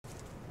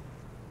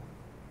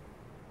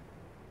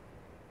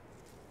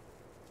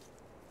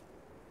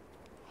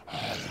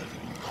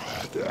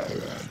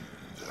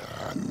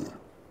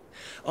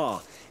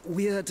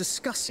We're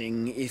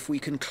discussing if we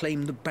can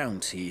claim the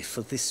bounty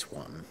for this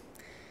one.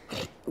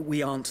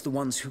 We aren't the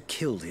ones who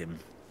killed him.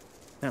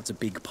 That's a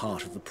big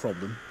part of the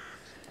problem.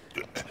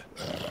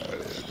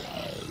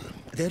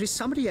 There is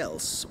somebody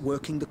else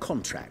working the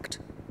contract.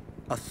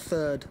 A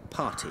third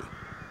party.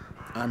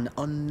 An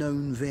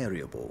unknown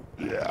variable.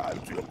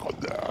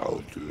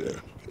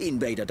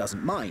 Inbēdā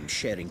doesn't mind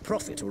sharing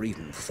profit or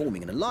even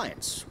forming an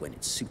alliance when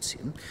it suits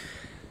him.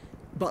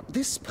 But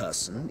this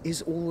person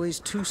is always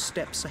 2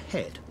 steps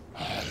ahead.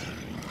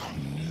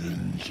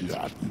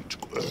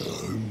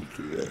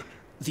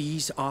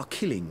 These are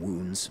killing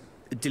wounds,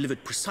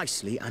 delivered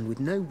precisely and with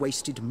no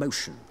wasted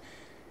motion.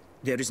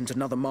 There isn't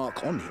another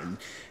mark on him,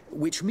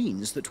 which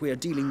means that we are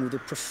dealing with a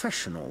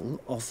professional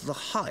of the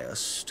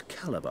highest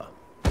caliber.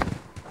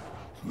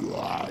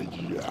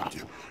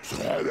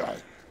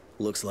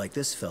 Looks like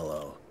this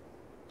fellow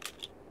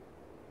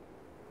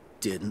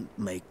didn't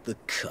make the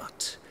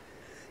cut.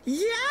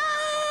 Yeah!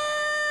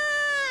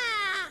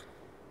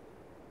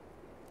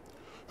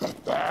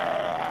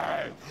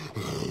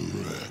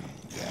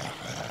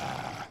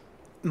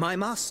 My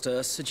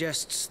master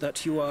suggests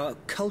that you are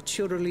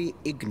culturally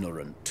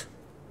ignorant.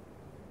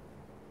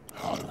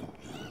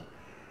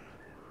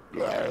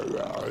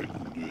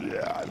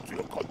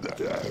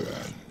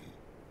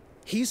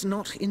 He's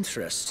not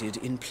interested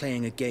in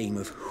playing a game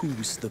of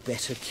who's the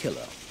better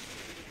killer.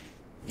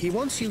 He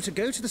wants you to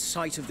go to the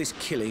site of this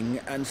killing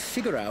and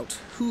figure out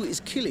who is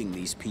killing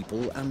these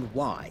people and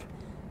why.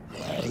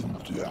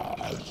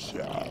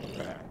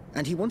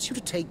 And he wants you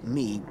to take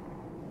me...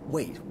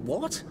 Wait,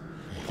 what?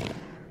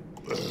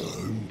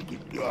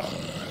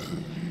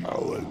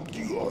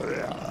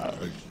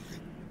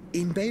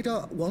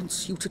 Inbēdā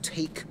wants you to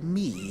take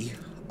me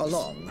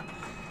along.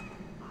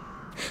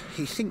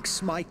 He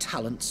thinks my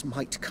talents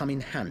might come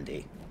in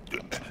handy.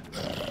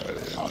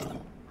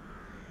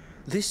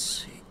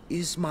 This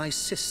is my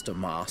sister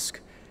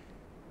mask.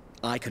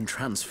 I can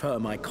transfer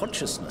my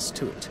consciousness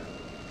to it.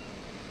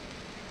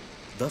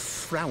 The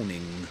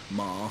frowning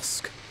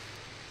mask.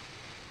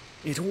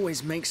 It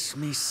always makes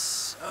me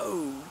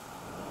so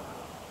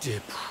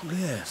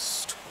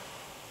depressed.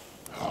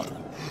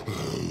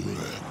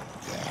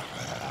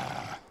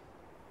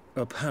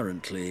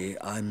 Apparently,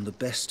 I'm the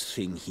best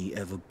thing he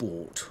ever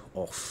bought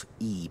off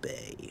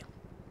eBay.